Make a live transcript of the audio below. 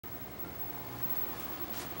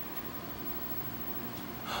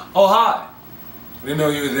Oh, hi! I didn't know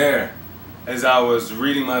you were there, as I was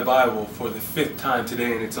reading my Bible for the 5th time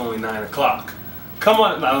today, and it's only 9 o'clock. Come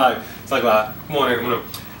on, it's like, come on.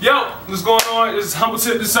 Yo, what's going on? This is Humble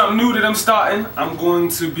Tip. This is something new that I'm starting. I'm going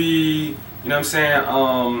to be, you know what I'm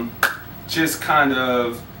saying, just kind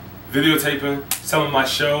of videotaping some of my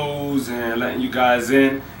shows and letting you guys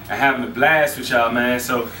in and having a blast with y'all, man.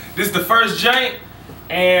 So this is the first joint,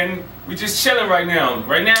 and we just chilling right now.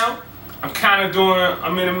 Right now, I'm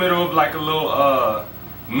in the middle of like a little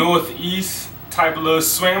northeast type of little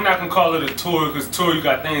swing. I'm not gonna call it a tour, because tour you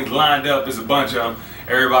got things lined up. There's a bunch of them.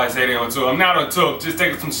 Everybody say they on tour. I'm not on tour, just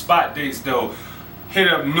taking some spot dates though. Hit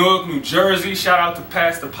up Newark, New Jersey. Shout out to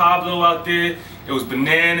Pastor Pablo out there. It was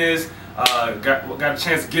bananas. Got a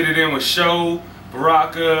chance to get it in with Show,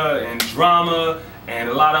 Baraka, and Drama, and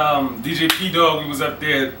a lot of DJ P Dog. We was up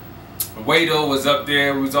there. Wado was up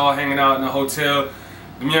there. We was all hanging out in the hotel.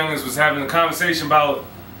 Them youngins was having a conversation about.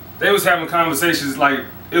 They was having conversations like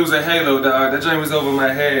it was a halo, dog. That joint was over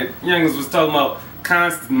my head. Youngins was talking about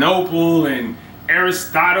Constantinople and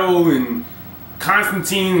Aristotle and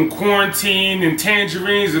Constantine and quarantine and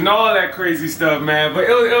tangerines and all that crazy stuff, man. But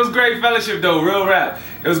it was great fellowship though, real rap.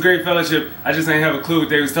 It was great fellowship. I just ain't have a clue what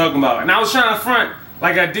they was talking about. And I was trying to front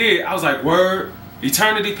like I did. I was like, word,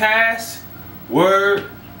 eternity past,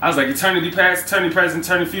 word. I was like, eternity past, eternity present,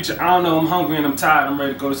 eternity future. I don't know, I'm hungry and I'm tired. I'm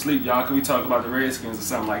ready to go to sleep, y'all. Can we talk about the Redskins or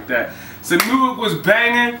something like that? So Newark was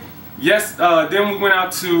banging. Yes, then we went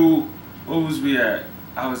out to, where was we at?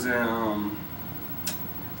 I was in, I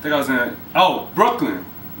think I was in, Brooklyn.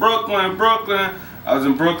 Brooklyn. I was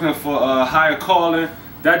in Brooklyn for Higher Calling.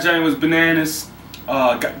 That joint was bananas.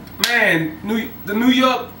 Man, the New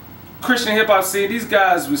York Christian hip hop scene, these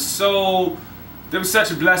guys was so, they was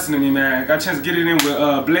such a blessing to me, man. Got a chance to get it in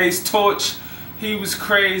with Blaze Torch. He was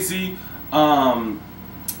crazy. Got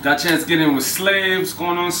a chance to get in with Slave. What's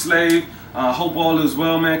going on, Slave? Hope all is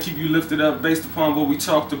well, man. Keep you lifted up based upon what we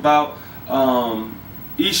talked about.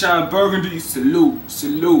 Eshawn Burgundy, salute.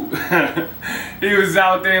 He was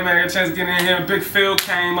out there, man. Got a chance to get in here. Big Phil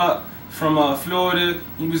came up from Florida.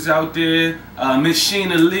 He was out there. Miss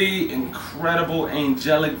Sheena Lee, incredible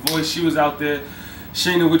angelic voice. She was out there.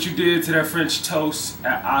 Sheena, what you did to that French toast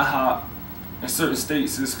at IHOP in certain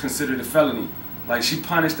states is considered a felony. Like, she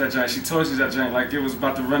punished that joint, she tortured that joint like it was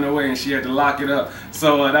about to run away and she had to lock it up.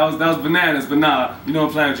 So that was bananas, but nah, you know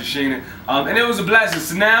I'm playing with you, Sheena. And it was a blessing.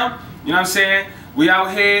 So now, you know what I'm saying, we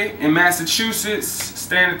out here in Massachusetts,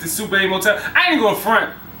 staying at the Super 8 Motel. I ain't gonna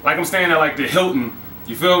front like I'm staying at like the Hilton,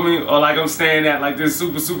 you feel me? Or like I'm staying at like this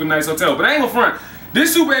super nice hotel, but I ain't gonna front.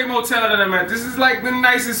 This Super 8 Motel that I'm at, this is like the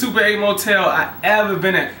nicest Super 8 Motel I ever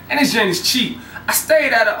been at. And this joint is cheap. I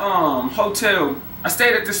stayed at a hotel, I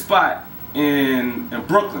stayed at this spot in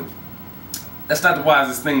Brooklyn. That's not the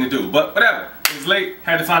wisest thing to do, but whatever. It was late,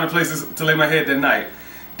 had to find a place to lay my head that night.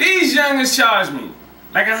 These youngins charged me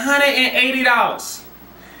like $180.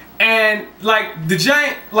 And like the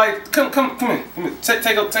giant, like come here.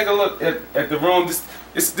 Take a look at the room.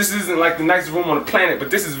 This isn't like the nicest room on the planet,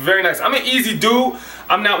 but this is very nice. I'm an easy dude.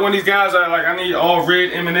 I'm not one of these guys that are like, I need all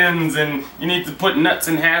red M&Ms and you need to put nuts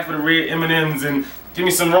in half of the red M&Ms and give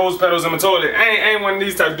me some rose petals in my toilet. I ain't one of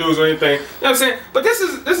these type of dudes or anything. You know what I'm saying? But this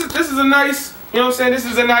is a nice, you know what I'm saying? This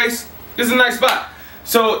is a nice spot.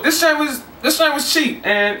 So this joint was cheap,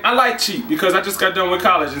 and I like cheap because I just got done with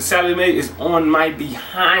college and Sally Mae is on my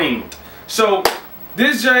behind. So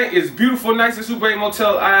this joint is beautiful, nicest Super 8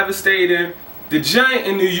 Motel I ever stayed in. The joint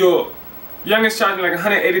in New York, youngins charged me like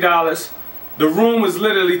 $180. The room was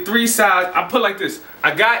literally 3 sides. I put like this.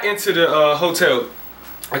 I got into the hotel.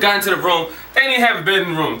 I got into the room. They didn't have a bed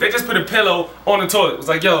in the room. They just put a pillow on the toilet. It was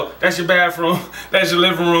like, yo, that's your bathroom, that's your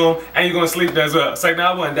living room, and you're gonna sleep there as well. It's like,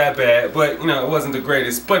 no, it wasn't that bad, but you know, it wasn't the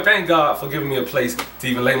greatest. But thank God for giving me a place to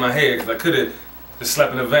even lay my head, because I could have just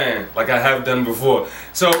slept in a van like I have done before.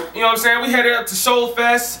 So, you know what I'm saying? We headed up to Soul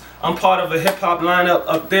Fest. I'm part of a hip hop lineup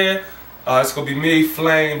up there. It's gonna be me,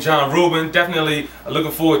 Flame, John Rubin. Definitely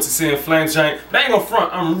looking forward to seeing Flame's giant. But I ain't gonna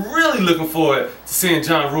front, I'm really looking forward to seeing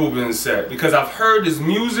John Rubin's set, because I've heard his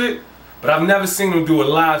music, but I've never seen him do a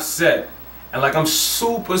live set. And like, I'm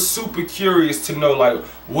super curious to know like,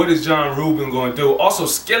 what is John Rubin gonna do? Also,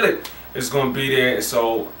 Skillet is gonna be there,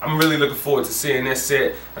 so I'm really looking forward to seeing that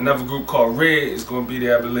set. Another group called Red is gonna be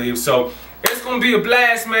there, I believe. So it's gonna be a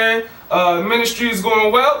blast, man. Ministry is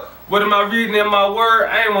going well. What am I reading in my word?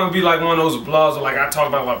 I ain't want to be like one of those blogs where like I talk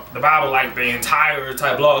about like, the Bible like the entire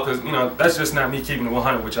type blog, because you know that's just not me keeping it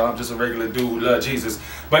 100 with y'all. I'm just a regular dude who love Jesus.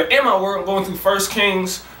 But in my word, I'm going through 1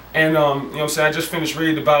 Kings, and you know what I'm saying, I just finished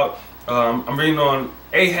reading about I'm reading on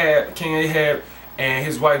Ahab, King Ahab, and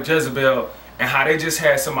his wife Jezebel, and how they just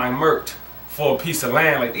had somebody murked for a piece of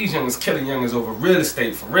land. Like, these youngins killing youngins over real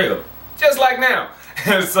estate for real. Just like now.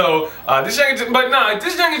 And so, this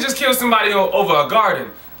youngin just killed somebody over a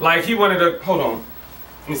garden. Like, he wanted to, hold on,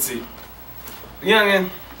 let me see. Youngin,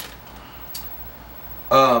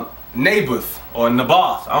 Naboth, or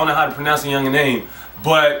Naboth, I don't know how to pronounce the youngin name,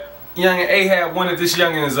 but youngin Ahab wanted this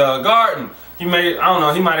youngin's garden. He made, I don't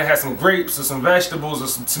know, he might have had some grapes or some vegetables or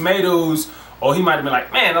some tomatoes, or he might have been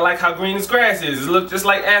like, man, I like how green this grass is. It looked just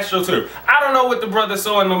like AstroTurf. I don't know what the brother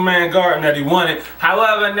saw in the man's garden that he wanted.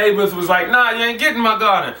 However, Naboth was like, nah, you ain't getting my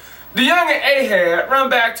garden. The youngin Ahab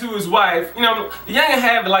run back to his wife. You know, the youngin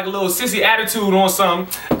had like a little sissy attitude on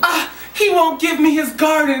something. He won't give me his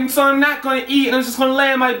garden, so I'm not gonna eat, and I'm just gonna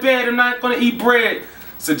lay in my bed. I'm not gonna eat bread.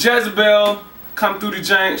 So Jezebel come through the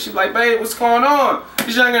jank. She's like, babe, what's going on?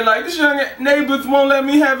 This youngin Naboth won't let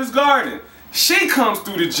me have his garden. She comes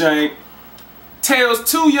through the jank, tells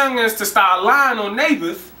two youngins to start lying on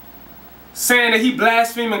Naboth, saying that he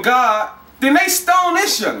blaspheming God. Then they stone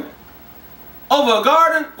this youngin over a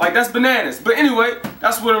garden. Like, that's bananas. But anyway,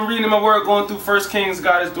 that's what I'm reading in my word, going through 1 Kings.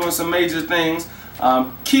 God is doing some major things.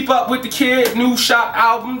 Keep Up With The Kid, new shop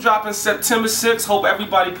album dropping September 6th. Hope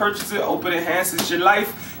everybody purchases it. Hope it enhances your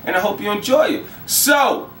life, and I hope you enjoy it.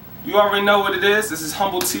 So, you already know what it is. This is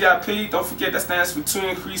Humble TIP. Don't forget, that stands for To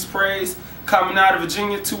Increase Praise. Coming out of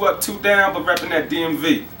Virginia, 2 up, 2 down, but repping that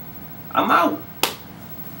DMV. I'm out.